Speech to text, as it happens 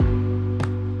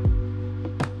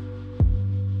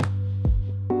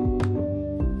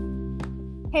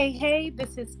Hey,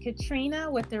 this is Katrina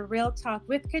with the Real Talk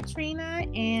with Katrina,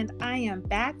 and I am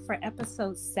back for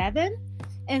episode 7.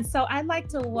 And so I'd like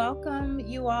to welcome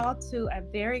you all to a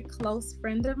very close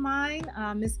friend of mine,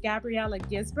 Miss Gabriella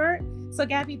Gisbert. So,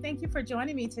 Gabby, thank you for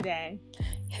joining me today.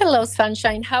 Hello,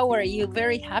 Sunshine. How are you?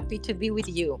 Very happy to be with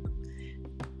you.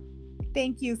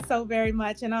 Thank you so very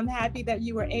much. And I'm happy that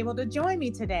you were able to join me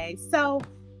today. So,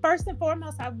 first and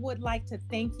foremost, I would like to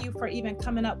thank you for even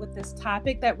coming up with this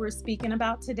topic that we're speaking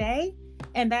about today.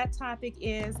 And that topic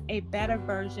is a better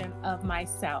version of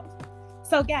myself.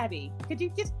 So, Gabby, could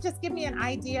you just give me an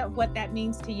idea of what that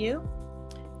means to you?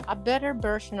 A better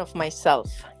version of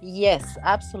myself. Yes,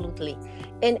 absolutely.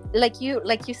 And like you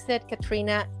said,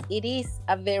 Katrina, it is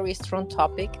a very strong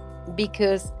topic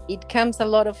because it comes a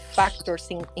lot of factors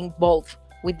involved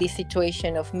with this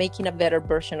situation of making a better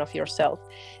version of yourself.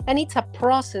 And it's a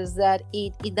process that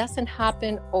it doesn't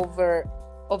happen over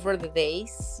the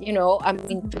days,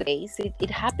 days.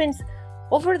 It happens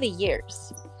over the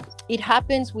years. It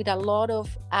happens with a lot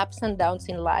of ups and downs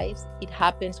in life. It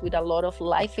happens with a lot of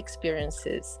life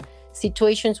experiences,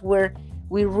 situations where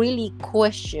we really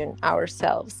question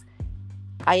ourselves.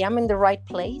 I am in the right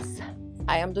place.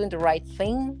 I am doing the right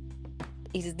thing.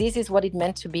 This is what it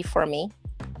meant to be for me.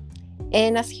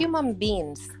 And as human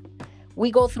beings,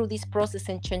 we go through this process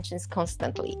and changes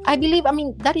constantly.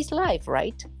 That is life,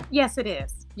 right? Yes, it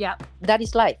is. Yeah. That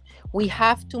is life. We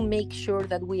have to make sure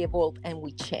that we evolve and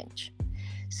we change.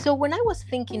 So when I was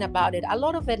thinking about it, a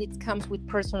lot of it comes with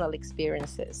personal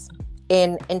experiences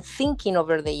and thinking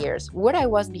over the years where I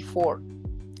was before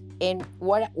and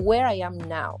where I am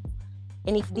now,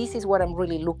 and if this is what I'm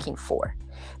really looking for.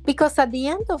 Because at the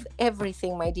end of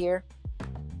everything, my dear,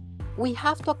 we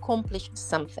have to accomplish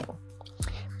something.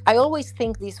 I always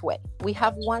think this way. We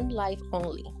have one life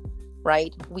only,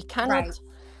 right? We cannot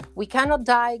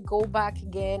die, go back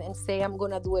again and say, I'm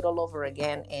going to do it all over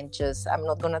again and I'm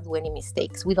not going to do any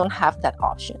mistakes. We don't have that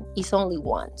option. It's only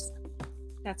once.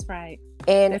 That's right.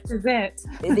 And this is it.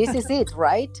 This is it,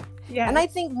 right? Yeah. And I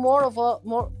think more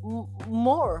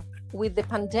with the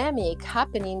pandemic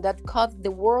happening that caught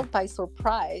the world by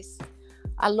surprise,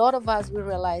 a lot of us, we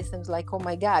realized, and like, oh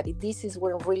my God, if this is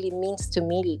what it really means to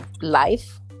me,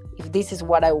 life, if this is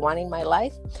what I want in my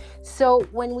life. So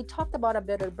when we talked about a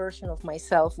better version of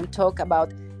myself, we talk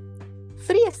about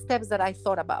 3 steps that I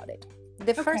thought about it.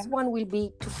 The first one will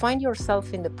be to find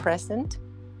yourself in the present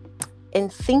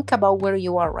and think about where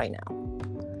you are right now.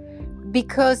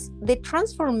 Because the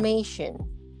transformation,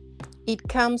 it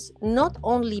comes not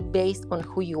only based on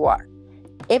who you are.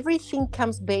 Everything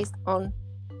comes based on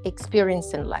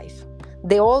experience in life.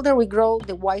 The older we grow,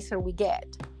 the wiser we get.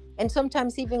 And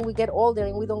sometimes even we get older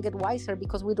and we don't get wiser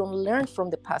because we don't learn from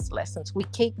the past lessons. We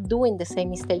keep doing the same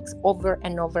mistakes over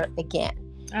and over again.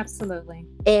 Absolutely.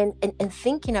 And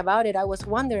thinking about it, I was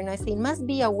wondering, I say, it must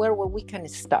be where we can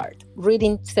start.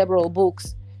 Reading several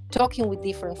books, talking with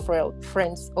different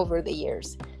friends over the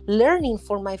years, learning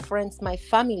from my friends, my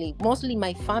family, mostly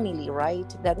my family,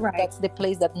 right? That's the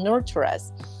place that nurtures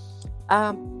us.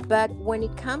 But when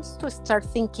it comes to start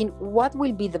thinking, what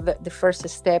will be the first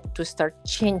step to start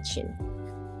changing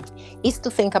is to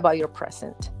think about your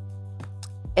present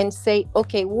and say,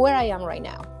 okay, where I am right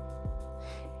now.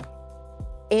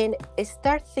 And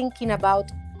start thinking about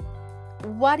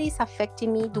what is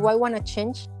affecting me. Do I want to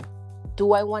change?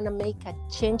 Do I want to make a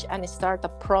change and start a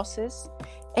process?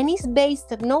 And it's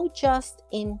based not just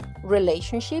in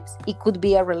relationships. It could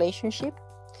be a relationship.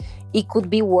 It could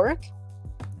be work.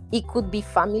 It could be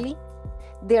family.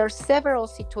 There are several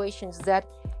situations that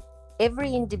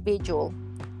every individual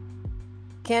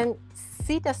can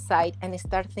sit aside and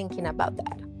start thinking about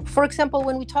that. For example,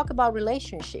 when we talk about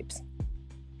relationships,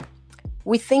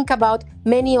 we think about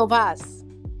many of us,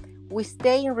 we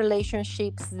stay in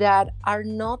relationships that are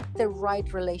not the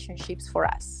right relationships for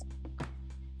us.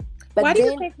 But why do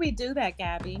you think we do that,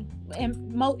 Gabby?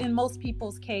 In most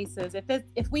people's cases,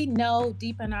 if we know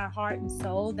deep in our heart and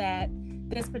soul that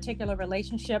this particular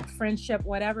relationship, friendship,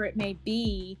 whatever it may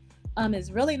be,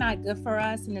 is really not good for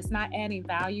us and it's not adding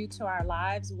value to our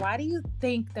lives, why do you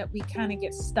think that we kind of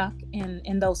get stuck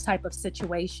in those type of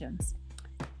situations?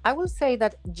 I will say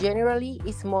that generally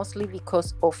it's mostly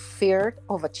because of fear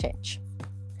of a change.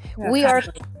 Yeah,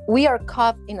 we are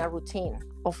caught in a routine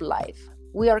of life.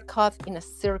 We are caught in a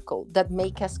circle that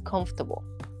make us comfortable.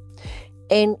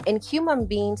 And human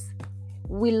beings,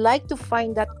 we like to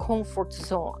find that comfort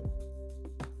zone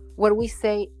where we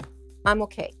say, I'm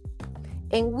okay.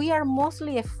 And we are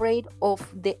mostly afraid of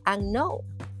the unknown.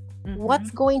 Mm-hmm.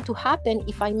 What's going to happen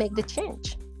if I make the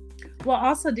change? Well,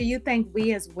 also, do you think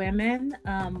we as women,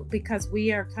 because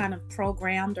we are kind of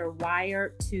programmed or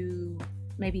wired to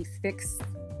maybe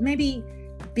maybe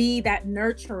be that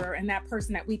nurturer and that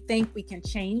person that we think we can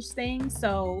change things.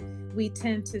 So we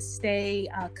tend to stay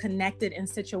connected in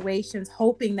situations,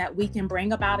 hoping that we can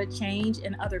bring about a change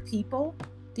in other people.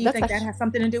 Do you think that has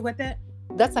something to do with it?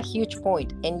 That's a huge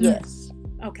point. And yes.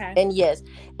 Okay. And yes.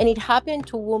 And it happened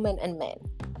to women and men.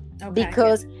 Okay.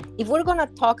 Because if we're going to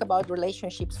talk about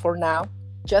relationships for now,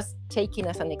 just taking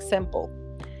as an example.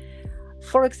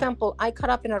 For example, I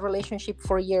caught up in a relationship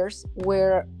for years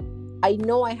where I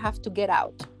know I have to get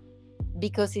out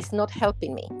because it's not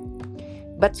helping me.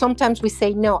 But sometimes we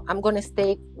say, no, I'm going to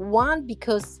stay. One,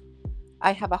 because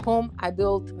I have a home. I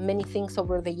built many things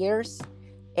over the years,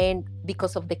 and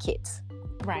because of the kids.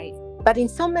 Right. But in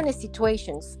so many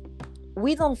situations,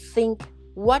 we don't think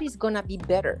what is going to be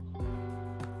better.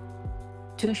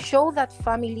 To show that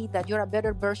family that you're a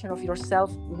better version of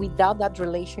yourself without that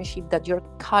relationship that you're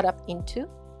caught up into,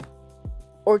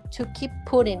 or to keep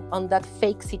putting on that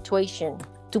fake situation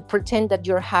to pretend that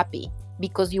you're happy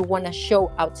because you want to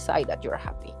show outside that you're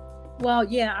happy. Well,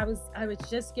 yeah, I was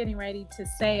just getting ready to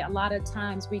say a lot of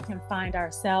times we can find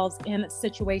ourselves in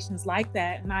situations like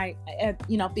that. And I,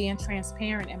 being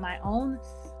transparent in my own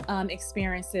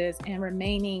experiences and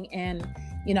remaining in,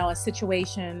 a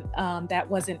situation that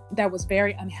was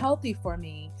very unhealthy for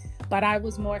me. But I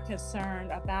was more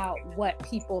concerned about what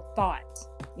people thought,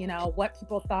 what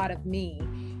people thought of me.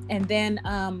 And then,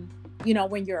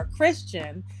 when you're a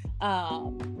Christian,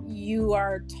 you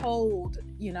are told,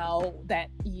 that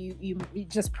you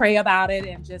just pray about it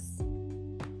and just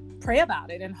pray about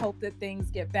it and hope that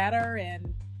things get better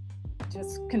and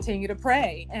just continue to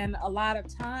pray. And a lot of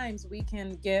times we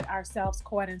can get ourselves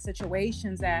caught in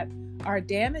situations that are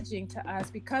damaging to us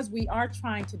because we are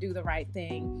trying to do the right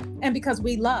thing and because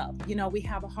we love, we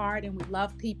have a heart and we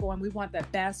love people and we want the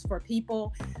best for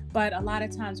people. But a lot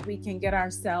of times we can get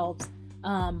ourselves,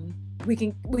 we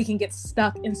can get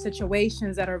stuck in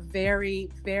situations that are very,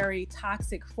 very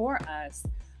toxic for us.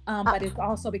 But it's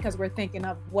also because we're thinking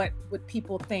of what would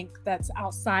people think that's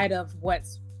outside of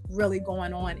what's really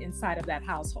going on inside of that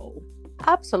household.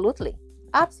 Absolutely,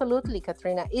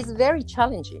 Katrina. It's very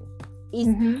challenging.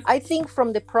 I think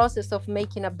from the process of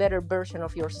making a better version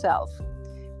of yourself,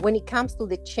 when it comes to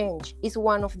the change, is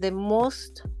one of the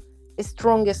most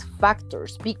strongest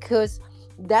factors, because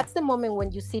that's the moment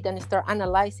when you sit and start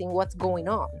analyzing what's going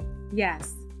on.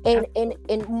 Yes. And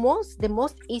the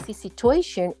most easy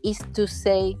situation is to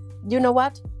say, you know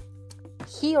what,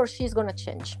 he or she's gonna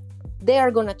change. They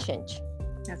are gonna change.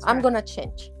 That's right. I'm gonna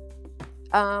change.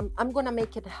 I'm gonna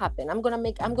make it happen. I'm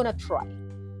gonna try.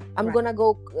 I'm gonna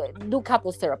go do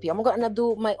couples therapy. I'm gonna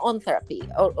do my own therapy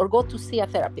or go to see a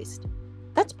therapist.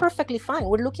 That's perfectly fine.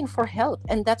 We're looking for help,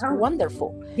 and that's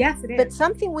wonderful. Yes, it is. But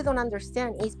something we don't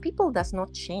understand is people does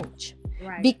not change.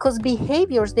 Right. Because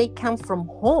behaviors, they come from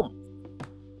home.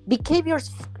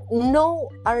 Behaviors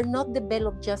are not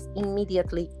developed just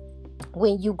immediately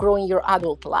when you grow in your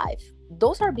adult life.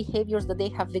 Those are behaviors that they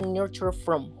have been nurtured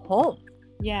from home.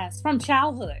 Yes, from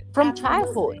childhood.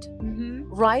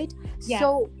 Mm-hmm. Right? Yeah.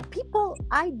 So people,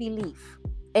 I believe,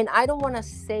 and I don't want to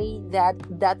say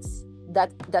that's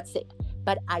it,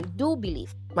 but I do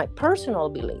believe, my personal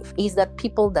belief is that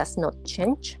people does not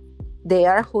change. They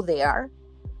are who they are.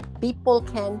 People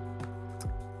can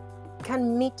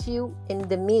meet you in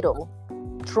the middle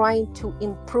trying to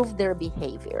improve their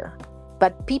behavior,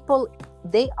 but people,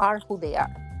 they are who they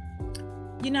are.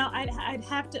 I'd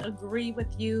have to agree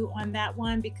with you on that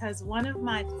one, because one of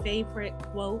my favorite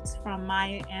quotes from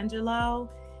Maya Angelou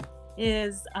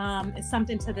is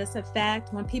something to this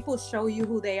effect: when people show you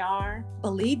who they are,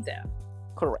 believe them.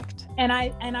 Correct. And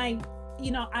I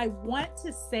want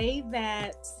to say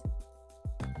that,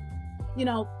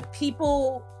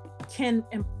 people can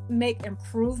make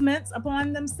improvements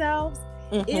upon themselves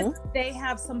if they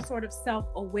have some sort of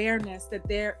self-awareness that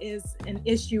there is an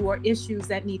issue or issues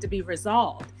that need to be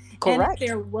resolved. Correct. And if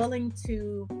they're willing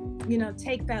to,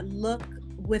 take that look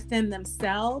within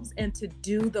themselves and to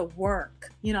do the work,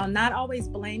 not always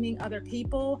blaming other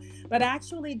people, but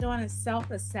actually doing a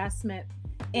self-assessment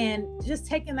and just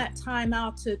taking that time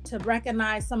out to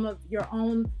recognize some of your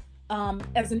own,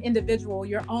 as an individual,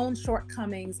 your own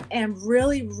shortcomings, and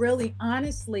really, really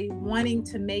honestly wanting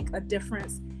to make a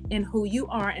difference in who you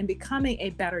are and becoming a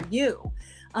better you.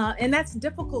 And that's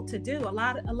difficult to do. A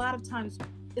lot of times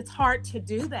it's hard to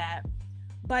do that.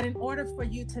 But in order for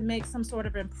you to make some sort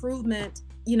of improvement,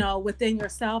 within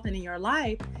yourself and in your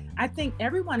life, I think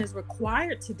everyone is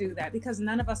required to do that, because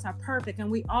none of us are perfect. And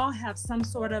we all have some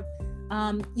sort of,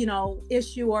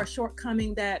 issue or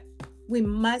shortcoming that we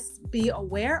must be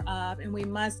aware of, and we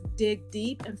must dig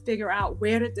deep and figure out,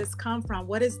 where did this come from?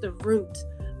 What is the root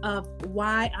of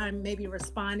why I'm maybe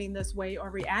responding this way or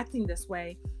reacting this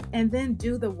way, and then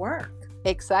do the work.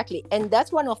 Exactly. And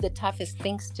that's one of the toughest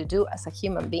things to do as a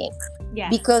human being. Yes.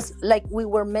 Because like we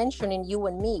were mentioning, you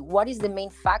and me, what is the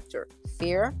main factor?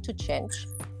 Fear to change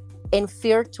and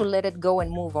fear to let it go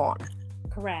and move on.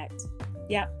 Correct.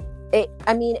 Yep.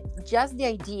 I mean, just the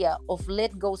idea of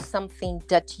let go something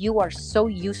that you are so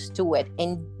used to it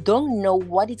and don't know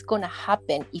what is going to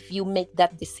happen if you make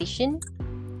that decision,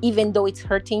 even though it's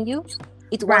hurting you.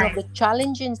 It's one of the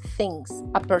challenging things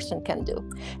a person can do.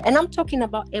 And I'm talking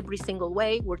about every single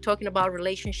way. We're talking about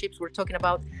relationships. We're talking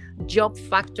about job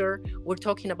factor. We're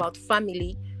talking about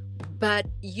family. But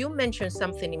you mentioned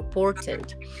something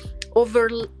important.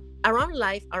 Around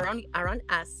life, around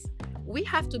us, we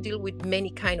have to deal with many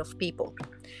kind of people.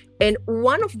 And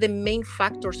one of the main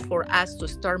factors for us to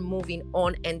start moving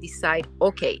on and decide,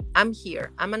 okay, I'm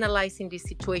here. I'm analyzing this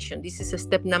situation. This is a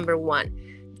step number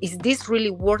 1. Is this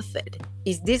really worth it?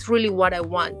 Is this really what I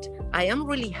want? I am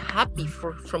really happy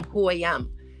from who I am.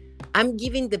 I'm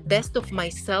giving the best of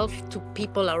myself to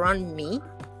people around me.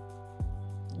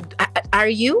 Are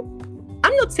you?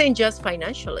 I'm not saying just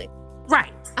financially.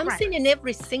 Right. I'm saying in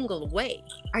every single way.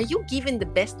 Are you giving the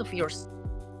best of yourself?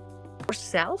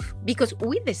 Because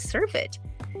we deserve it.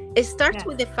 It starts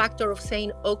with the factor of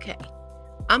saying, okay,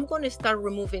 I'm going to start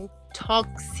removing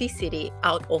toxicity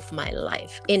out of my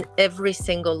life in every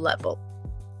single level.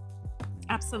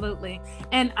 Absolutely.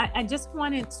 And I just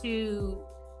wanted to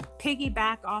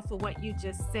piggyback off of what you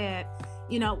just said.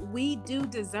 You know, we do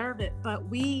deserve it, but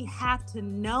we have to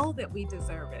know that we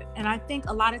deserve it. And I think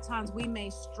a lot of times we may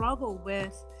struggle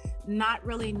with not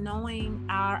really knowing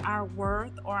our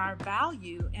worth or our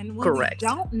value. And when we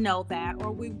don't know that,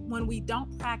 or when we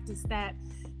don't practice that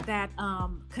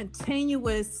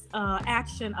continuous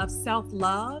action of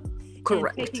self-love and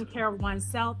taking care of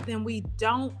oneself, then we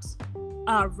don't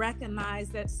recognize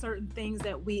that certain things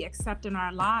that we accept in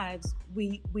our lives,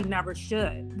 we never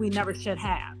should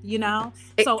have, you know?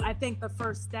 So I think the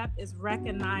first step is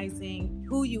recognizing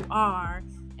who you are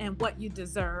and what you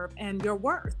deserve and your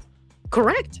worth.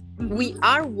 Correct. Mm-hmm. We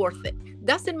are worth it.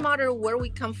 Doesn't matter where we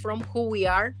come from, who we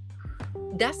are.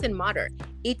 Doesn't matter.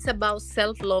 It's about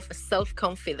self-love,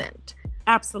 self-confidence.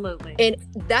 Absolutely. And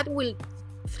that will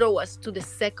throw us to the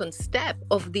second step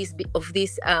of this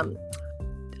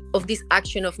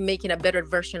action of making a better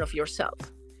version of yourself.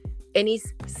 And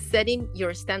it's setting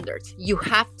your standards. You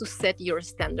have to set your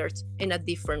standards in a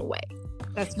different way.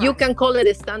 That's right. You can call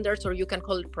it standards or you can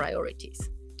call it priorities.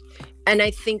 And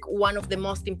I think one of the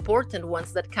most important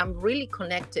ones that come really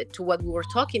connected to what we were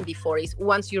talking before is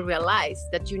once you realize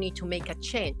that you need to make a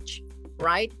change,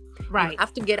 right? Right. You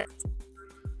have to get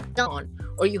done,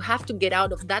 or you have to get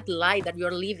out of that lie that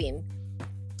you're living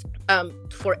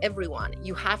for everyone.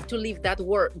 You have to leave that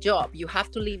job. You have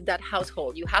to leave that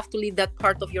household. You have to leave that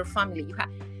part of your family.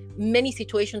 Many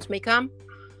situations may come.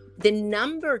 The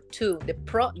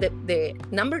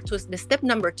step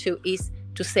number 2 is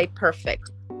to say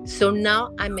perfect. So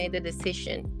now I made a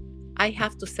decision. I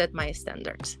have to set my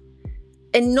standards,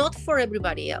 and not for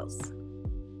everybody else.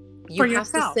 You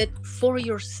have to set for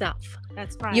yourself.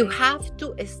 That's right. You have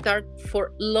to start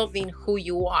for loving who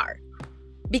you are,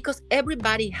 because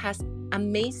everybody has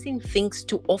amazing things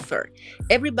to offer.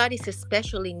 Everybody's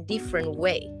special in different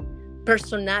way.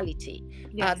 Personality,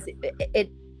 yes.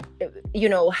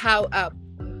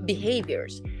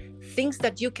 Behaviors, things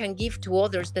that you can give to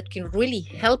others that can really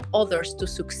help others to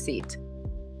succeed.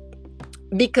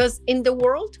 Because in the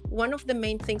world, one of the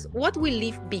main things, what we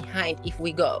leave behind if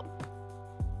we go,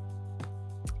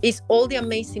 is all the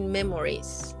amazing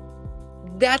memories.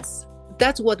 That's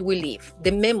what we leave.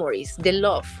 The memories, the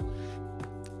love,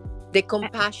 the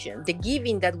compassion, the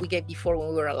giving that we gave before when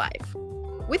we were alive.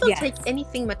 We don't take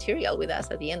anything material with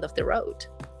us at the end of the road.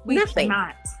 Nothing.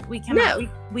 We cannot. No.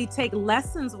 We take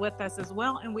lessons with us as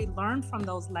well, and we learn from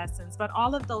those lessons. But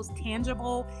all of those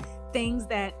tangible things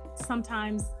that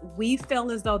sometimes we feel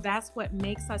as though that's what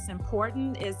makes us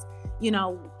important is, you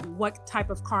know, what type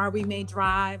of car we may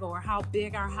drive, or how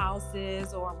big our house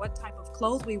is, or what type of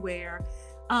clothes we wear.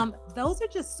 Those are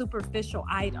just superficial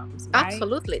items, right?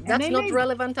 Absolutely. That's not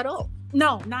relevant at all.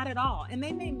 No, not at all. And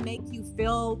they may make you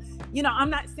feel, you know, I'm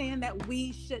not saying that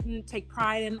we shouldn't take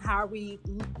pride in how we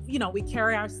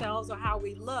carry ourselves or how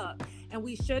we look. And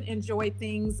we should enjoy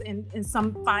things in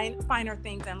some finer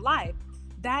things in life.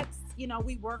 That's, you know,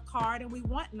 we work hard and we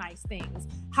want nice things.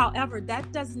 However, that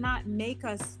does not make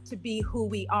us to be who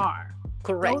we are.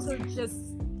 Correct. Those are just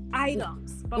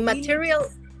items. But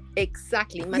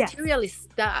Exactly. Material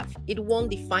stuff, it won't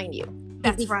define you.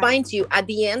 That's it defines you at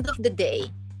the end of the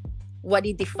day. what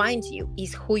it defines you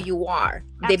is who you are,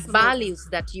 Absolutely. the values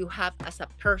that you have as a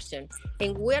person,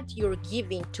 and what you're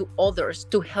giving to others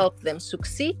to help them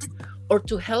succeed or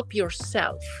to help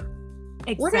yourself.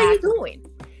 Exactly. What are you doing?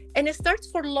 And it starts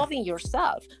for loving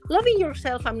yourself. Loving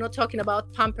yourself, I'm not talking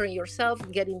about pampering yourself,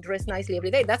 getting dressed nicely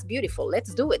every day. That's beautiful.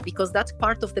 Let's do it, because that's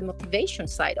part of the motivation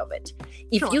side of it.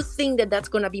 If you think that that's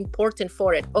going to be important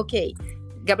for it, okay,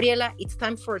 Gabriela, it's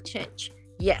time for a change.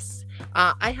 Yes,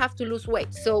 I have to lose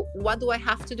weight. So what do I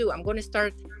have to do? I'm going to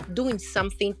start doing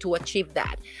something to achieve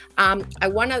that. I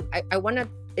want to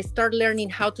start learning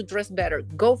how to dress better.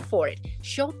 Go for it.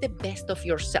 Show the best of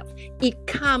yourself. It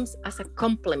comes as a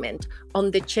compliment on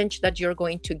the change that you're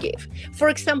going to give. For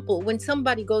example, when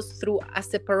somebody goes through a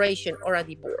separation or a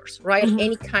divorce, right? Mm-hmm.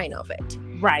 Any kind of it.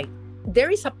 Right. There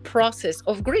is a process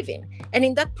of grieving. And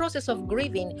in that process of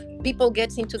grieving, people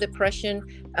get into depression,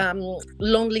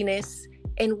 loneliness,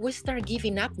 and we start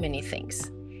giving up many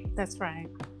things. That's right.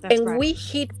 We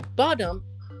hit bottom,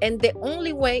 and the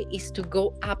only way is to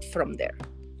go up from there.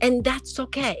 And that's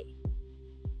okay.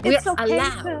 We're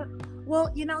allowed.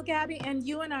 Well, Gabby, and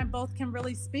you and I both can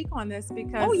really speak on this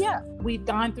because we've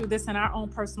gone through this in our own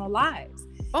personal lives.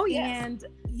 Oh, yeah. And,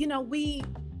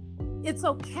 it's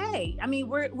okay. I mean,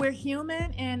 we're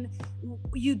human, and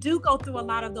you do go through a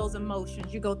lot of those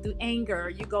emotions. You go through anger,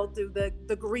 you go through the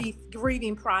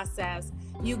grieving process,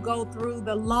 you go through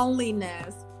the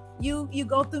loneliness, you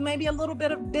go through maybe a little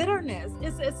bit of bitterness.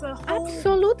 It's a whole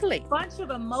bunch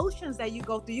of emotions that you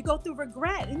go through. You go through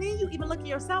regret, and then you even look at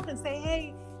yourself and say,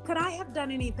 hey, could I have done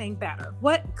anything better?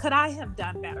 What could I have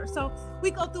done better? So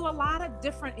we go through a lot of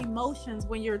different emotions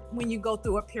when you go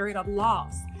through a period of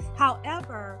loss.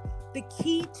 However, the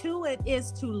key to it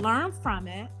is to learn from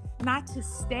it, not to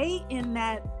stay in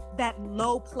that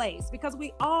low place, because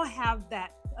we all have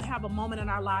a moment in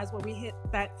our lives where we hit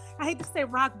that, I hate to say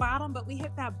rock bottom, but we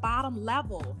hit that bottom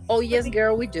level. Oh, yes,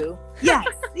 girl, we do. Yes.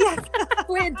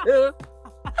 We do.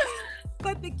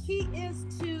 But the key is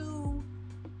to,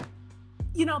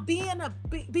 be in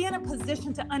a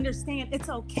position to understand it's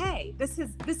okay. This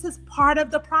is part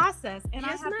of the process, and I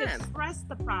have to trust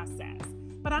the process.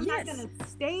 But I'm not going to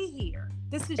stay here.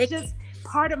 This is just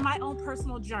part of my own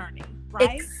personal journey,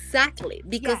 right? Exactly,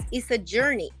 because it's a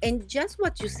journey. And just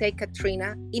what you say,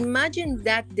 Katrina, imagine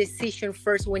that decision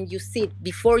first when you sit,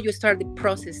 before you start the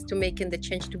process to making the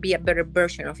change to be a better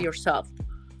version of yourself.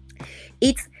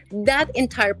 It's that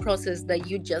entire process that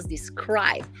you just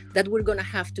described that we're going to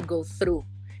have to go through.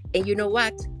 And you know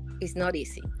what? It's not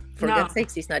easy. For God's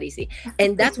sakes, it's not easy.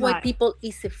 And that's why people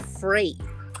is afraid.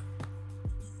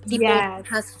 People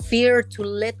has fear to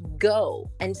let go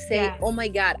and say, oh my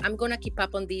God, I'm going to keep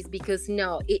up on this because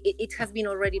it has been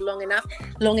already long enough.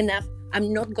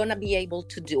 I'm not going to be able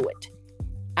to do it.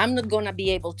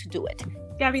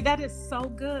 Gabby, that is so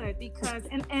good because,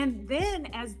 and then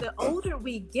as the older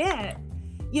we get,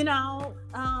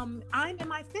 I'm in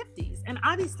my 50s, and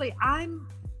obviously I'm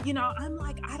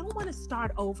like, I don't want to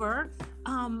start over.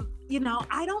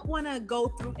 I don't want to go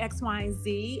through X, Y, and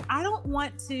Z. I don't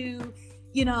want to,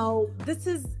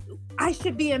 I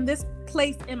should be in this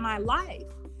place in my life.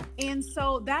 And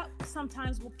so that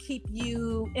sometimes will keep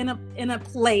you in a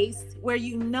place where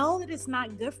that it's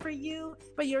not good for you,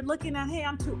 but you're looking at, hey,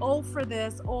 I'm too old for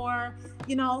this, or,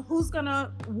 who's going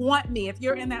to want me? If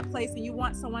you're in that place and you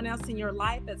want someone else in your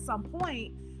life at some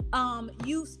point,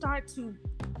 you start to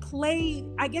play,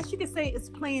 I guess you could say it's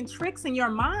playing tricks in your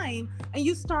mind, and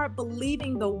you start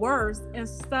believing the worst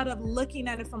instead of looking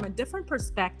at it from a different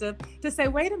perspective to say,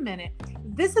 wait a minute,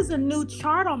 this is a new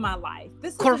chart on my life.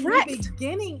 This is a new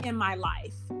beginning in my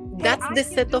life. That's the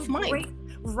set of mind.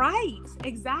 Right,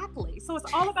 exactly. So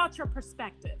it's all about your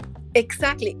perspective.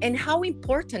 Exactly. And how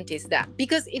important is that?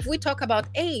 Because if we talk about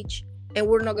age, and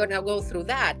we're not going to go through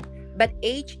that, but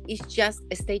age is just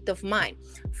a state of mind.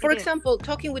 For example,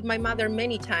 talking with my mother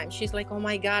many times, she's like, oh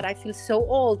my God, I feel so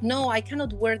old. No, I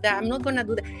cannot wear that. I'm not going to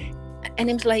do that. And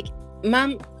I'm like,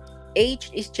 Mom, age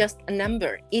is just a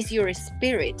number. It's your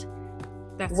spirit.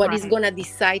 That's what is going to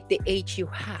decide the age you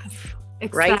have.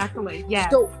 Exactly. Right? Yeah.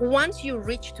 So once you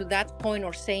reach to that point,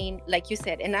 or saying, like you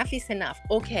said, enough is enough.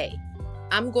 Okay,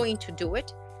 I'm going to do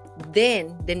it.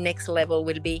 Then the next level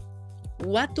will be,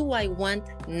 what do I want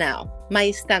now? My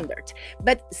standards.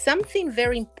 But something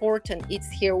very important is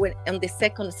here on the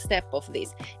second step of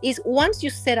this is, once you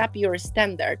set up your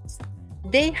standards,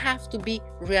 they have to be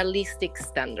realistic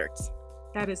standards.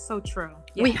 That is so true.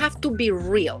 Yeah. We have to be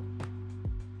real,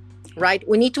 right?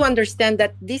 We need to understand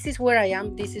that this is where I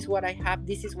am, this is what I have,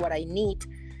 this is what I need,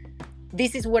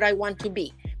 this is what I want to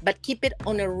be, but keep it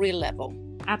on a real level.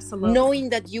 Absolutely. Knowing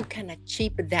that you can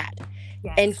achieve that.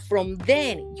 Yes. And from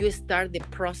then you start the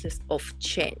process of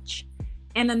change.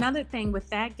 And another thing with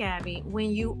that, Gabby,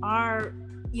 when you are,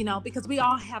 because we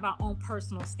all have our own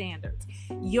personal standards.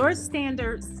 Your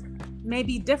standards may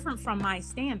be different from my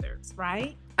standards,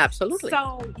 right? Absolutely.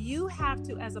 So you have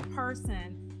to, as a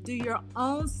person, do your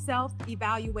own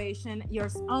self-evaluation, your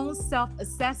own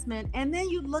self-assessment, and then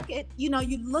you look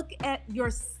at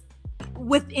your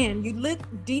within, you look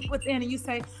deep within and you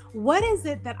say, what is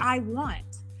it that I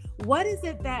want? What is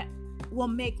it that will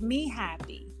make me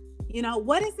happy?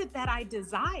 What is it that I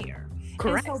desire?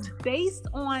 Correct. And so based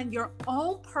on your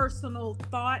own personal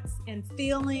thoughts and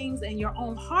feelings and your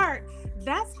own heart,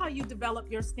 that's how you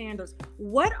develop your standards.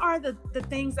 What are the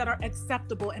things that are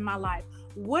acceptable in my life?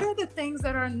 What are the things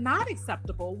that are not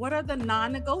acceptable? What are the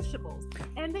non-negotiables?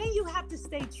 And then you have to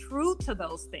stay true to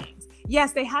those things.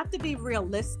 Yes, they have to be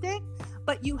realistic,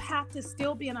 but you have to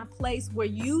still be in a place where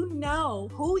you know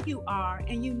who you are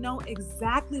and you know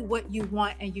exactly what you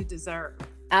want and you deserve.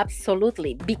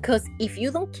 Absolutely. Because if you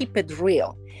don't keep it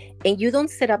real and you don't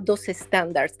set up those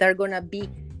standards that are going to be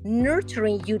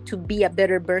nurturing you to be a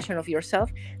better version of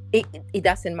yourself, it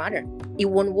doesn't matter. It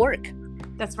won't work.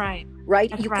 That's right. Right?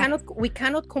 That's we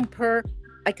cannot compare.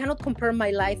 I cannot compare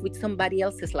my life with somebody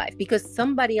else's life, because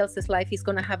somebody else's life is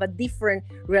going to have a different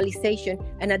realization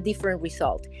and a different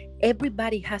result.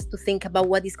 Everybody has to think about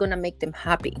what is going to make them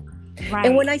happy. Right.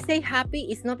 And when I say happy,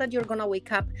 it's not that you're going to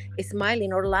wake up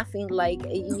smiling or laughing like,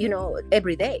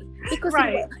 every day. Because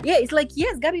right. It's like,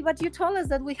 yes, Gabby, but you told us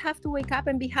that we have to wake up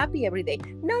and be happy every day.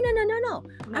 No. Nope.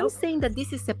 I'm saying that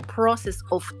this is a process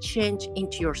of change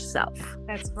into yourself.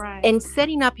 That's right. And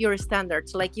setting up your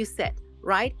standards, like you said,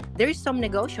 right? There is some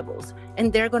negotiables,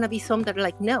 and there are going to be some that are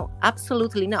like, no,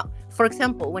 absolutely no. For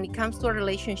example, when it comes to a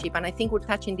relationship, and I think we're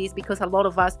touching this because a lot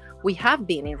of us, we have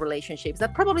been in relationships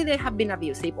that probably they have been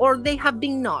abusive, or they have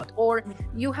been not, or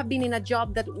you have been in a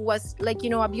job that was like,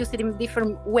 abusive in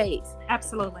different ways.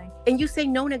 Absolutely. And you say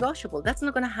no negotiable. That's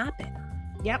not going to happen.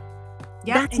 Yep.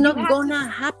 That's not going to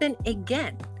happen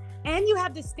again. And you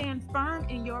have to stand firm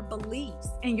in your beliefs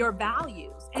and your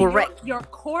values. And correct. Your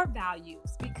core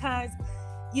values, because,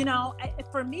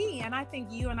 for me, and I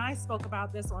think you and I spoke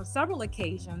about this on several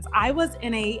occasions, I was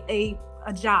in a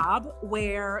job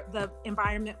where the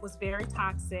environment was very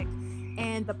toxic,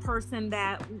 and the person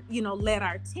that, led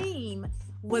our team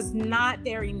was not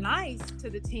very nice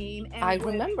to the team. And I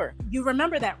remember. You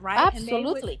remember that, right?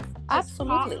 Absolutely.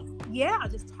 Absolutely.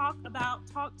 Just talk to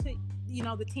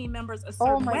the team members a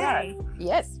certain way. God.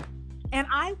 Yes. And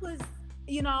I was,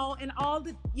 and all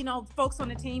the, folks on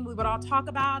the team, we would all talk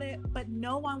about it, but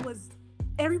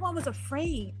everyone was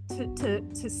afraid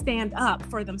to stand up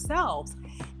for themselves.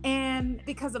 And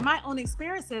because of my own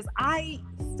experiences, I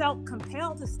felt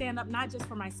compelled to stand up, not just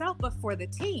for myself, but for the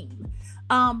team.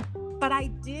 But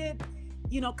I did,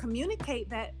 communicate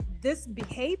that this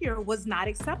behavior was not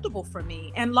acceptable for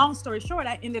me. And long story short,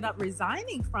 I ended up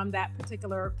resigning from that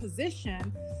particular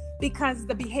position because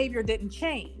the behavior didn't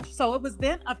change. So it was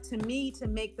then up to me to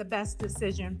make the best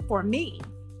decision for me.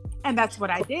 And that's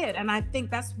what I did. And I think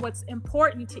that's what's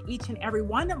important to each and every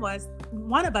one of us,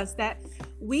 that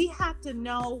we have to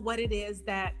know what it is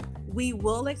that we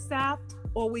will accept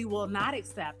or we will not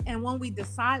accept. And when we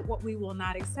decide what we will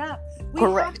not accept, we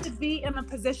correct. have to be in a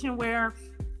position where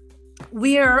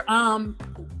we're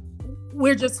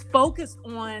just focused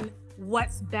on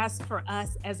what's best for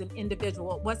us as an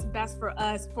individual, what's best for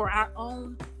us for our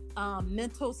own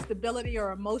mental stability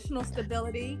or emotional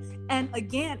stability. And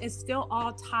again, it still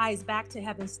all ties back to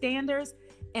having standards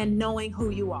and knowing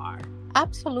who you are.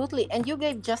 Absolutely. And you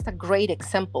gave just a great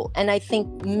example. And I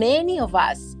think many of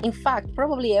us, in fact,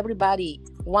 probably everybody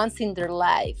once in their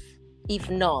life, if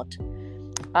not,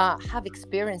 have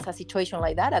experienced a situation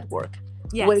like that at work.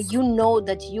 Yes. Where you know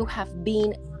that you have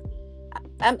been,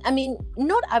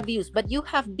 not abused, but you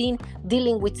have been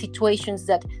dealing with situations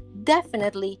that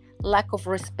definitely lack of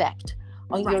respect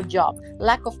on your job,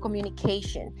 lack of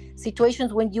communication,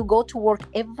 situations when you go to work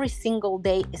every single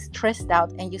day stressed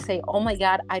out and you say, oh my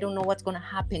God, I don't know what's going to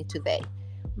happen today.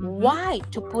 Mm-hmm. Why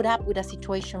to put up with a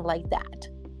situation like that?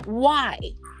 Why?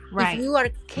 Right. If you are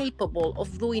capable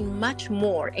of doing much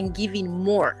more and giving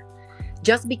more,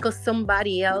 just because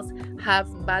somebody else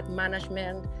have bad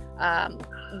management,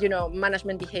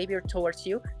 management behavior towards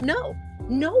you. No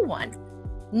one.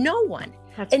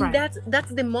 That's and right.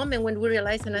 that's the moment when we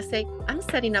realize, and I say, I'm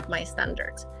setting up my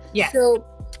standards. Yes. So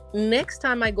next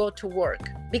time I go to work,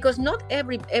 because not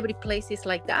every place is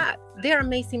like that. There are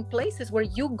amazing places where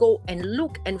you go and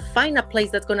look and find a place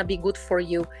that's going to be good for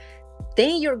you.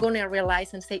 Then you're going to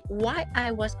realize and say, why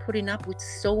I was putting up with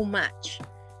so much.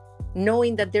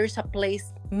 knowing that there's a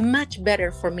place much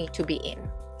better for me to be in.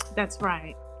 That's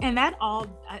right. And that all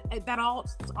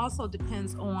also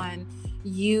depends on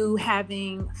you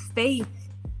having faith,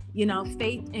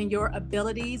 faith in your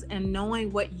abilities and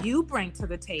knowing what you bring to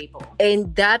the table.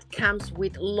 And that comes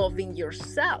with loving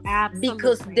yourself. Absolutely.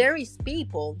 Because there is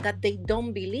people that they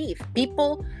don't believe.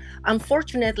 People,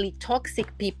 unfortunately,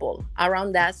 toxic people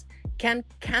around us can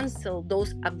cancel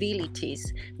those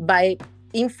abilities by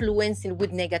influencing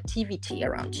with negativity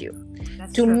around you.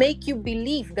 That's to true. Make you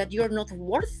believe that you're not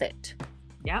worth it.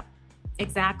 Yep,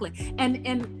 exactly. And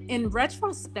in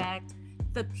retrospect,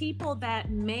 the people that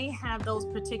may have those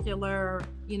particular,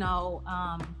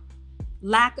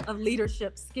 lack of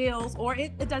leadership skills, or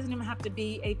it doesn't even have to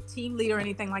be a team leader or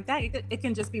anything like that. It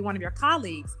can just be one of your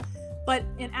colleagues. But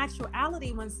in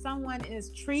actuality, when someone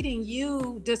is treating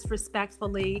you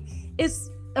disrespectfully, it's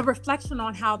a reflection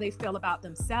on how they feel about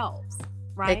themselves.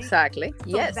 Right? Exactly. So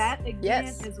yes. that again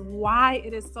is why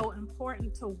it is so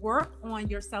important to work on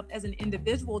yourself as an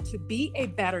individual to be a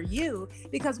better you.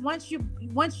 Because once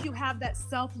you have that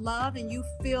self-love and you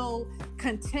feel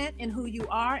content in who you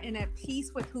are and at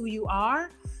peace with who you are,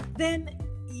 then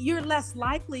you're less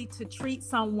likely to treat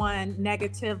someone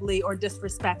negatively or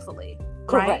disrespectfully.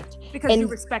 Correct. Right? Because you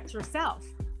respect yourself.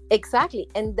 Exactly.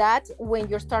 And that's when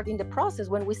you're starting the process.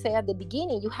 When we say at the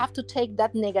beginning, you have to take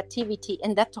that negativity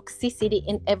and that toxicity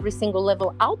in every single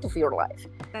level out of your life.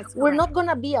 We're not going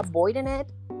to be avoiding it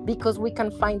because we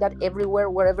can find that everywhere,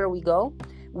 wherever we go.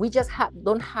 We just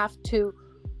don't have to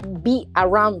be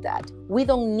around that. We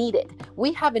don't need it.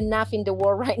 We have enough in the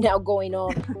world right now going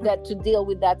on that to deal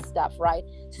with that stuff, right?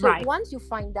 So once you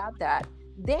find out that,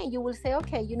 then you will say,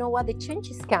 okay, you know what? The change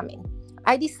is coming.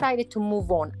 I decided to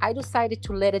move on. I decided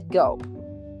to let it go.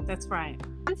 That's right.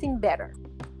 Something better.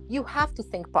 You have to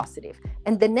think positive.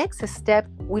 And the next step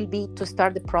will be to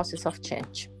start the process of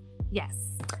change.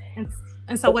 Yes.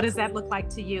 And so what does that look like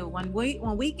to you? When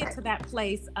we get to that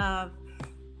place of,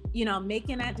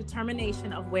 making that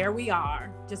determination of where we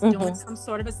are, just doing some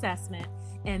sort of assessment.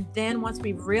 And then once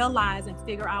we realize and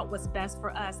figure out what's best for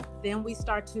us, then we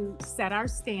start to set our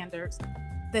standards.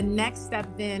 The next step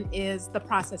then is the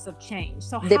process of change.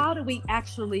 So how do we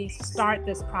actually start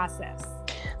this process?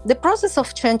 The process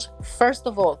of change, first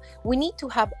of all, we need to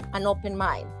have an open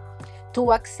mind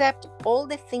to accept all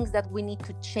the things that we need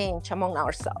to change among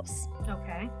ourselves.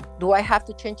 Okay. Do I have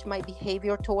to change my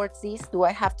behavior towards this? Do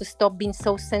I have to stop being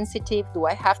so sensitive? Do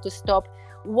I have to stop?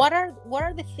 What are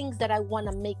the things that I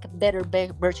want to make a better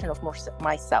version of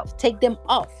myself? Take them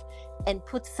off and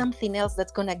put something else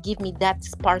that's going to give me that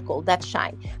sparkle, that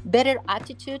shine. Better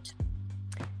attitude.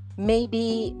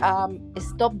 Maybe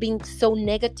stop being so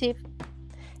negative.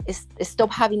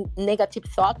 Stop having negative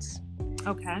thoughts.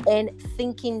 Okay. And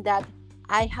thinking that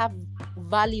I have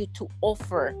value to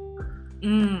offer.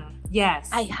 Yes.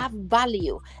 I have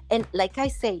value. And like I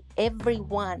say,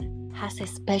 everyone has a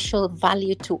special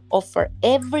value to offer.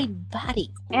 Everybody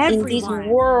in this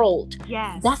world.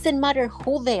 Yes. Doesn't matter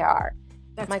who they are.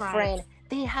 That's my right. friend,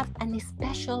 they have a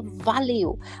special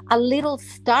value, a little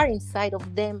star inside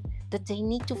of them that they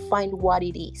need to find what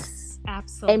it is.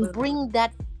 Absolutely. And bring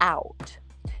that out.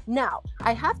 Now,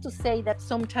 I have to say that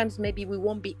sometimes maybe we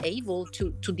won't be able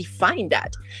to define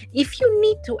that. If you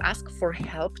need to ask for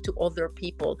help to other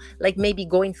people, like maybe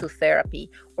going through therapy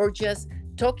or just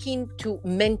talking to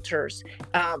mentors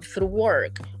through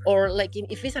work, or like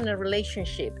if it's in a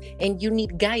relationship and you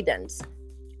need guidance,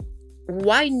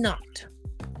 why not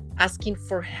asking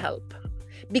for help?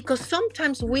 Because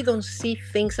sometimes we don't see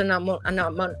things among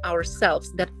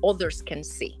ourselves that others can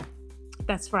see.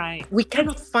 That's right. We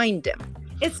cannot find them.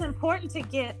 It's important to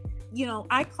get,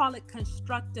 I call it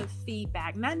constructive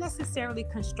feedback, not necessarily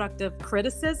constructive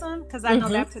criticism, because I know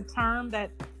that's a term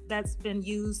that's been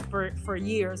used for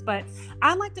years, but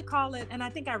I like to call it, and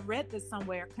I think I read this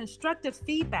somewhere, constructive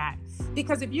feedback.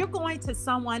 Because if you're going to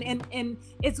someone, and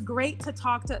it's great to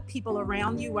talk to people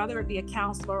around you, whether it be a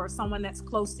counselor or someone that's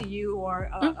close to you,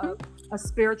 or a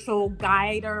spiritual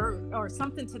guide or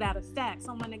something to that effect,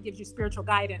 someone that gives you spiritual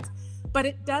guidance. But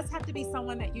it does have to be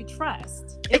someone that you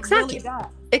trust. It really does.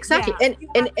 Exactly.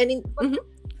 Yeah.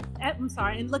 I'm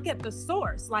sorry. And look at the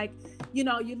source. Like, you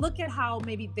look at how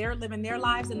maybe they're living their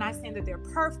lives, and not saying that they're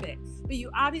perfect, but you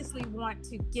obviously want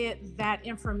to get that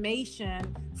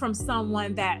information from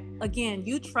someone that, again,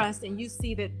 you trust, and you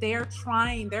see that they're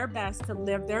trying their best to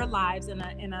live their lives in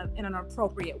an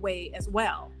appropriate way as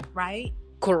well, right?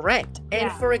 Correct.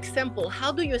 And for example,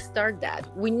 how do you start that?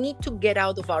 We need to get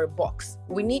out of our box.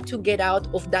 We need to get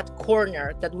out of that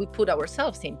corner that we put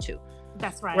ourselves into.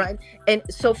 That's right. Right. And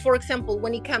so, for example,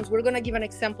 when it comes, we're going to give an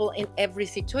example in every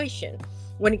situation.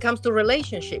 When it comes to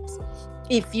relationships,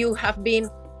 if you have been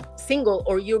single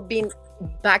or you've been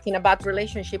back in a bad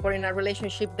relationship or in a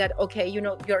relationship that, okay, you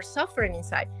know, you're suffering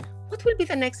inside, what will be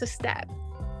the next step?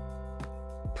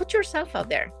 Put yourself out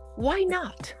there. Why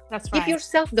not? That's right. Give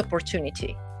yourself the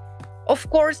opportunity. Of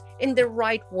course, in the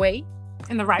right way.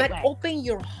 In the right way. But open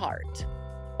your heart.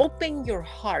 Open your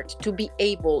heart to be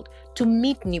able to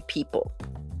meet new people.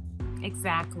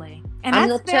 Exactly. And I'm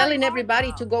not telling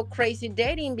everybody to go crazy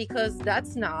dating, because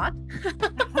that's not.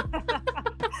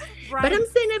 Right. But I'm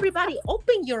saying, everybody,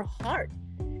 open your heart.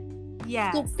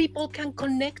 Yes. So people can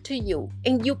connect to you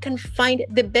and you can find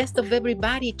the best of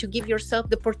everybody to give yourself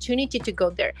the opportunity to go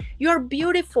there. You're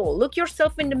beautiful. Look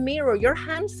yourself in the mirror. You're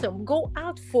handsome. Go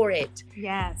out for it.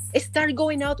 Yes. Start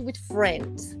going out with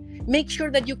friends. Make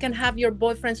sure that you can have your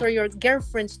boyfriends or your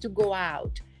girlfriends to go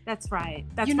out. That's right.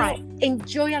 That's you know, right.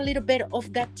 Enjoy a little bit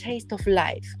of that taste of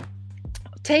life.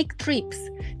 Take trips.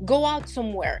 Go out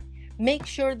somewhere. Make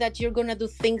sure that you're going to do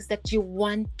things that you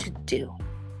want to do.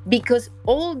 Because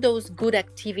all those good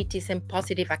activities and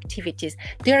positive activities,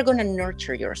 they are going to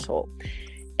nurture your soul.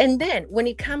 And then when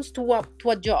it comes to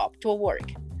a job, to a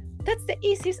work, that's the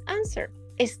easiest answer.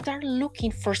 Start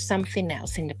looking for something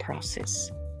else in the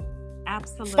process.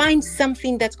 Absolutely. Find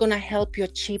something that's going to help you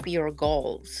achieve your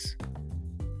goals.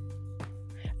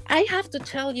 I have to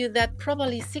tell you that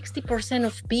probably 60%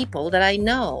 of people that I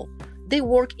know, they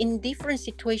work in different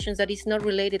situations that is not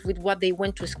related with what they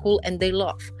went to school and they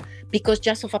love, because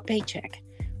just of a paycheck.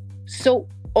 So,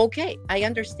 okay, I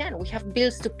understand. We have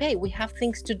bills to pay. We have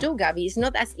things to do, Gabby. It's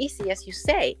not as easy as you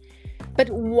say. But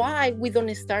why we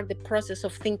don't start the process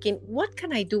of thinking, what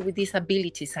can I do with these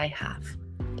abilities I have?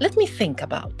 Let me think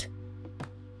about.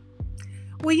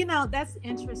 Well, you know, that's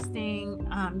interesting.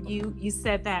 You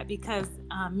said that because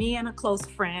me and a close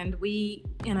friend, we,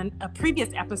 in a previous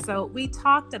episode, we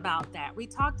talked about that. We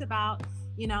talked about,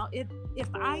 you know, if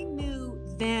I knew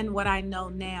then what I know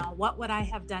now, what would I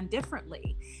have done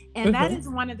differently? And that is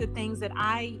one of the things that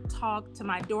I talk to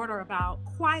my daughter about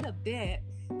quite a bit,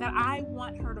 that I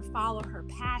want her to follow her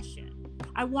passion.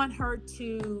 I want her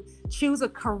to choose a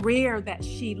career that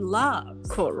she loves.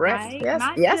 Correct. Right? Yes.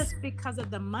 Not yes. just because of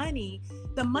the money.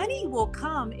 The money will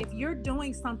come if you're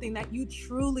doing something that you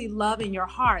truly love in your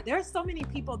heart. There are so many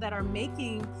people that are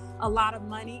making a lot of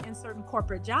money in certain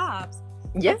corporate jobs,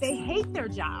 yes. but they hate their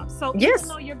jobs. So yes. even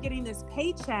though you're getting this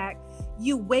paycheck,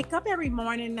 you wake up every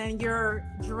morning and you're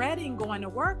dreading going to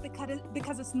work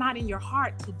because it's not in your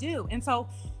heart to do. And so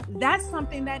that's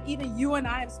something that even you and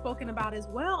I have spoken about as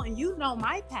well. And you know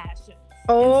my passion.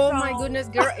 Oh my goodness,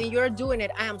 girl, and you're doing it.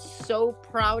 I am so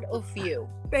proud of you.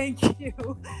 Thank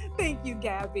you. Thank you,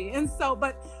 Gabby. And so,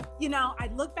 but, you know, I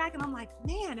look back and I'm like,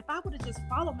 man, if I would have just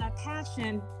followed my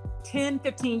passion 10,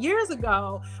 15 years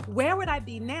ago, where would I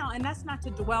be now? And that's not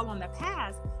to dwell on the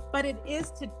past, but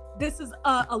this is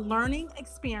a learning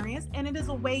experience, and it is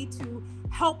a way to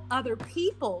help other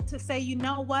people to say, you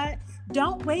know what,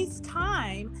 don't waste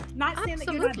time. Not saying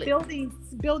that you're not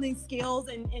building skills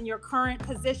in your current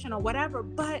position or whatever,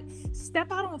 but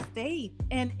step out on faith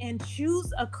and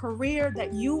choose a career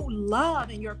that you love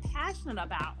and you're passionate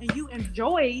about and you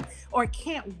enjoy, or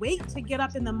can't wait to get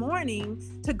up in the morning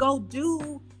to go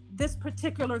do this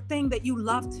particular thing that you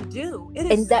love to do. It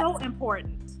is so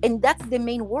important. And that's the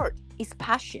main word, is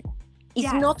passion.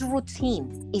 It's not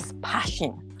routine, it's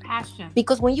passion. Passion.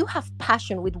 Because when you have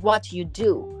passion with what you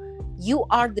do, you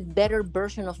are the better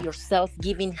version of yourself,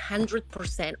 giving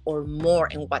 100% or more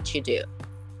in what you do.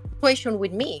 Question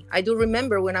with me, I do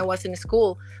remember when I was in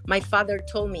school, my father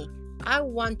told me, I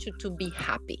want you to be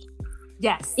happy.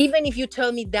 Yes. Even if you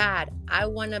tell me, Dad, I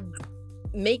want to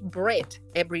make bread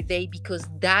every day because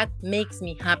that makes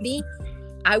me happy,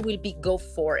 I will go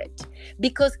for it.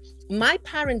 Because my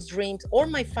parents' dreams or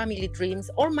my family dreams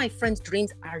or my friends'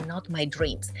 dreams are not my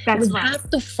dreams. That's we right. have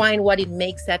to find what it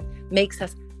makes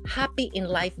us happy in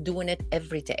life, doing it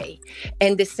every day.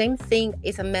 And the same thing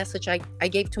is a message I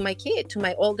gave to my kid, to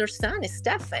my older son,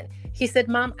 Stefan. He said,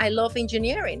 Mom, I love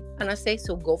engineering. And I say,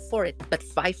 so go for it, but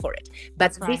fight for it.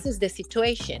 But this is the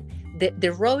situation.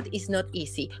 The road is not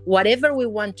easy. Whatever we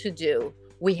want to do,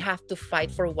 we have to fight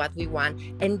for what we want.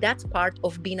 And that's part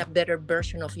of being a better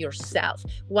version of yourself.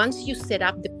 Once you set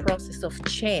up the process of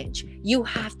change, you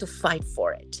have to fight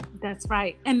for it. That's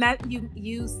right. And that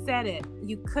you said it.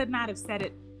 You could not have said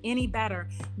it any better.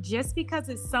 Just because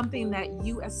it's something that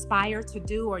you aspire to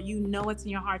do or you know it's in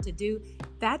your heart to do,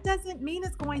 that doesn't mean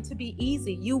it's going to be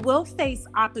easy. You will face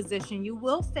opposition, you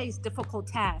will face difficult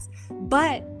tasks,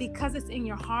 but because it's in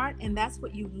your heart and that's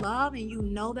what you love and you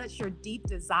know that's your deep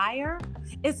desire,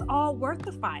 it's all worth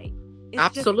the fight. It's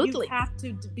Absolutely. Just,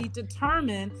 you have to be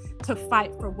determined to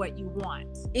fight for what you want.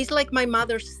 It's like my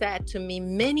mother said to me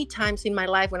many times in my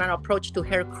life when I approached to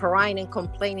her crying and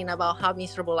complaining about how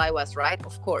miserable I was, right?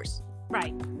 Of course.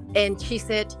 Right. And she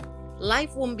said,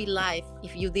 life won't be life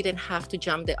if you didn't have to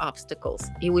jump the obstacles.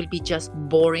 It will be just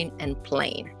boring and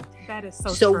plain. That is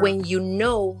so So true. when you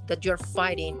know that you're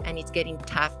fighting and it's getting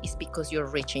tough, it's because you're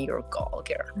reaching your goal,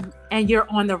 girl. And you're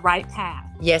on the right path.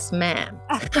 Yes, ma'am.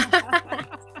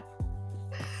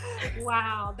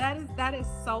 Wow, that is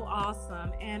so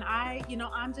awesome. And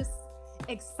I'm just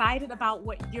excited about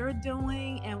what you're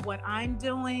doing and what I'm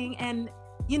doing. And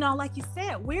like you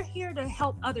said, we're here to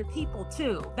help other people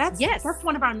too. That's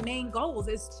one of our main goals,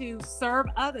 is to serve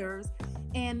others.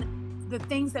 And the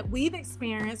things that we've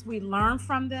experienced, we learn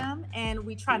from them, and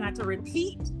we try not to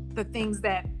repeat the things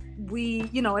that we,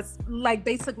 it's like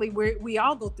basically we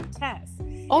all go through tests.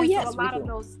 Oh, and yes. So a lot of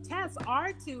those tests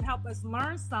are to help us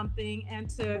learn something and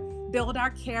to build our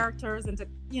characters and to,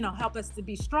 help us to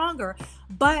be stronger.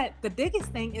 But the biggest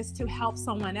thing is to help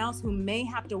someone else who may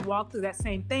have to walk through that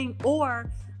same thing,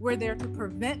 or we're there to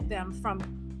prevent them from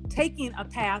taking a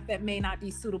path that may not be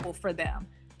suitable for them.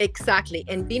 Exactly.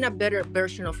 And being a better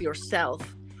version of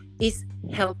yourself is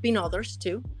helping others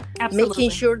too. Absolutely. Making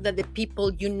sure that the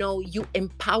people you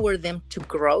empower them to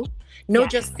grow, not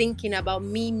just thinking about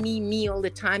me all the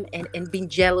time and being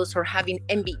jealous or having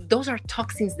envy. Those are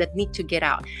toxins that need to get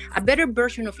out. A better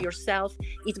version of yourself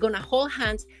is going to hold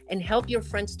hands and help your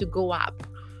friends to go up.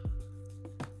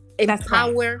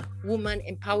 Empower women,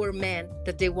 empower men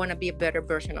that they want to be a better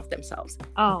version of themselves.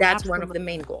 Oh, that's absolutely. one of the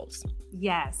main goals.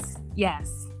 Yes.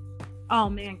 Oh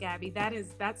man, Gabby,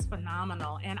 that's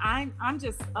phenomenal. And I'm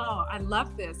just, I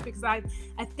love this, because I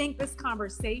think this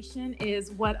conversation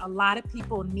is what a lot of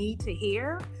people need to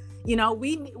hear.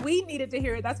 We needed to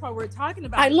hear it. That's why we're talking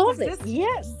about it. I love it.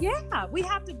 Yes. Yeah. We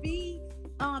have to be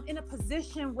in a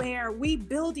position where we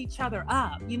build each other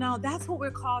up. That's what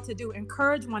we're called to do.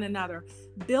 Encourage one another,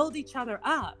 build each other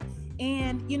up.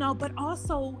 And, but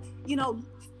also,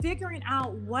 figuring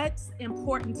out what's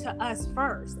important to us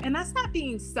first. And that's not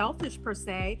being selfish per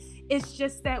se. It's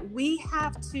just that we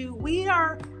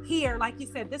are here, like you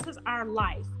said, this is our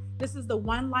life. This is the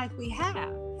one life we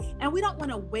have. And we don't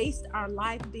want to waste our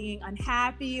life being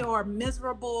unhappy or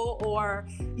miserable or,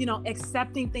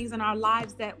 accepting things in our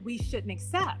lives that we shouldn't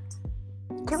accept.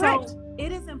 Correct. So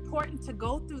it is important to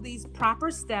go through these proper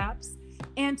steps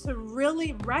and to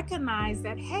really recognize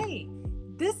that, hey,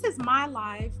 this is my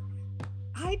life.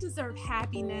 I deserve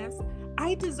happiness.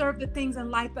 I deserve the things in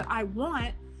life that I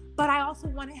want, but I also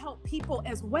want to help people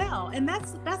as well. And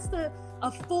that's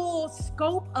a full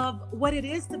scope of what it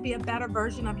is to be a better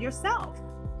version of yourself.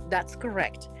 That's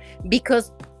correct.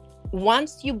 Because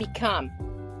once you become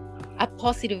a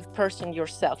positive person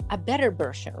yourself, a better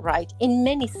version, right? In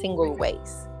many single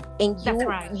ways. And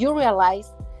you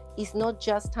realize it's not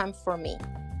just time for me.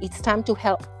 It's time to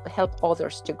help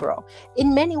others to grow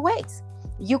in many ways.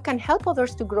 You can help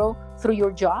others to grow through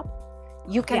your job.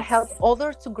 You can help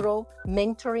others to grow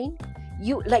mentoring.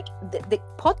 You like the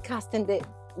podcast and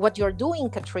what you're doing,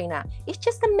 Katrina. It's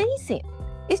just amazing.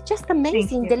 It's just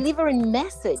amazing delivering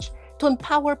message to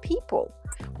empower people.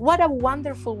 What a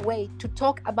wonderful way to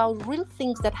talk about real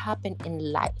things that happen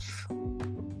in life.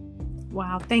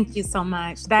 Wow, thank you so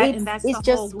much. It's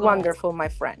just wonderful, my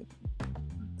friend.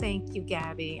 Thank you,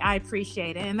 Gabby. I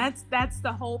appreciate it. And that's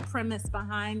the whole premise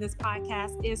behind this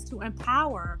podcast, is to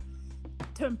empower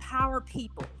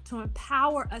people, to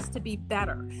empower us to be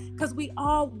better. Because we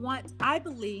all want, I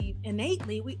believe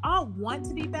innately, we all want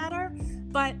to be better,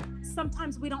 but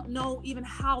sometimes we don't know even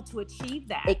how to achieve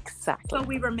that. Exactly. So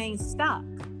we remain stuck,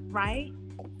 right?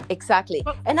 Exactly.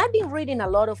 And I've been reading a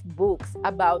lot of books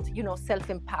about,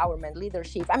 self-empowerment,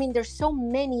 leadership. I mean, there's so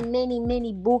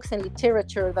many books and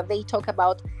literature that they talk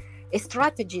about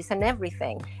strategies and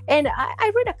everything. And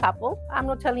I read a couple. I'm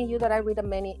not telling you that I read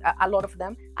a lot of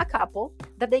them, a couple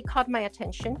that they caught my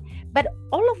attention. But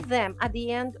all of them at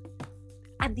the end,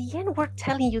 we're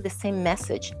telling you the same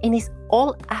message, and it's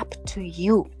all up to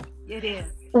you. It is.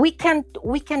 We can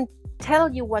tell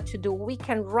you what to do. We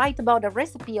can write about a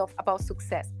recipe about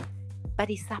success,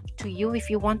 but it's up to you if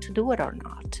you want to do it or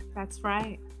not. That's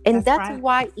right. And that's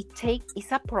why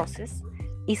it's a process,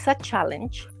 it's a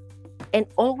challenge. And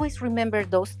always remember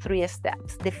those 3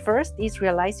 steps. The first is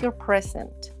realize your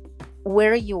present,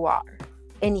 where you are.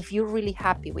 And if you're really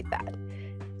happy with that,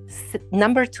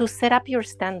 number 2, set up your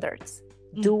standards.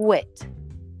 Do it.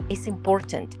 It's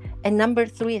important. And number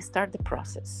 3, start the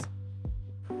process.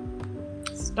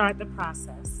 Start the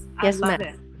process. Yes, I love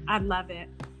it. I love it.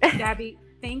 Gabby,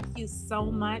 thank you so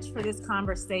much for this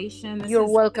conversation. You're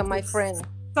welcome, my friend.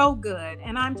 So good.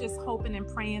 And I'm just hoping and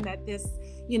praying that this,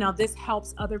 this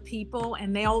helps other people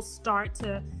and they'll start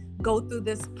to go through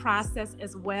this process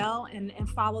as well and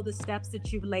follow the steps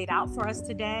that you've laid out for us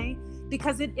today,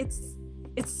 because it's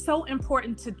so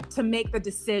important to make the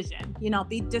decision,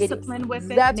 be disciplined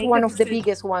with it. That's one of the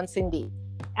biggest ones indeed.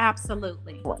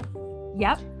 Absolutely.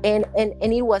 Yep. And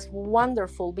it was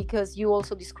wonderful because you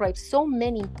also described so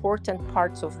many important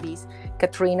parts of this,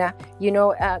 Katrina.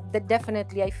 That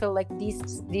definitely I feel like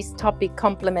this topic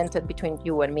complemented between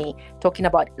you and me, talking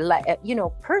about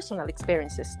personal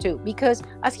experiences too, because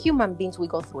as human beings we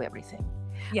go through everything.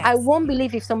 Yes. I won't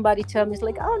believe if somebody tells me it's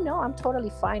like, oh no, I'm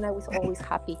totally fine, I was always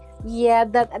happy. Yeah,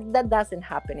 that doesn't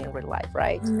happen in real life,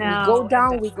 right? No, we go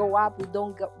down, we go up, we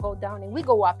don't go down, and we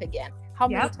go up again. How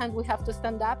many times we have to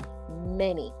stand up?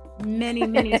 Many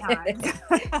times.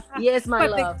 Yes, my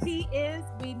love. But the key is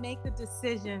we make the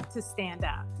decision to stand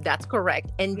up. That's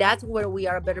correct. And that's where we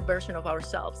are a better version of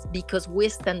ourselves, because we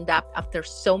stand up after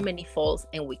so many falls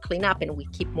and we clean up and we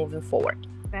keep moving forward.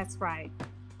 That's right.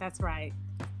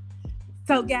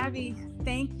 So Gabby,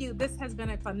 thank you. This has been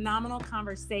a phenomenal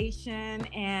conversation,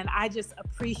 and I just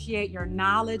appreciate your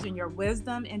knowledge and your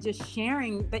wisdom and just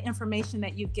sharing the information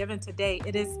that you've given today.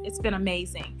 It's been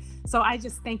amazing. So I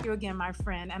just thank you again, my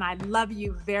friend, and I love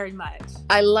you very much.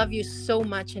 I love you so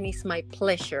much, and it's my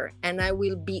pleasure. And I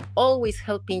will be always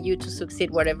helping you to succeed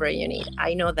whatever you need.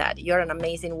 I know that. You're an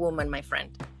amazing woman, my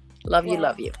friend. Love you.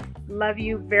 Love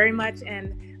you very much,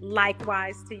 and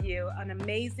likewise to you. An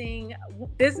amazing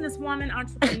businesswoman,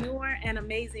 entrepreneur, an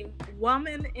amazing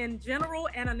woman in general,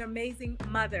 and an amazing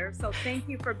mother. So thank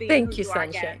you for being Thank you,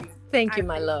 Sunshine. Thank you,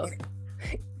 my love.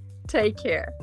 Take care.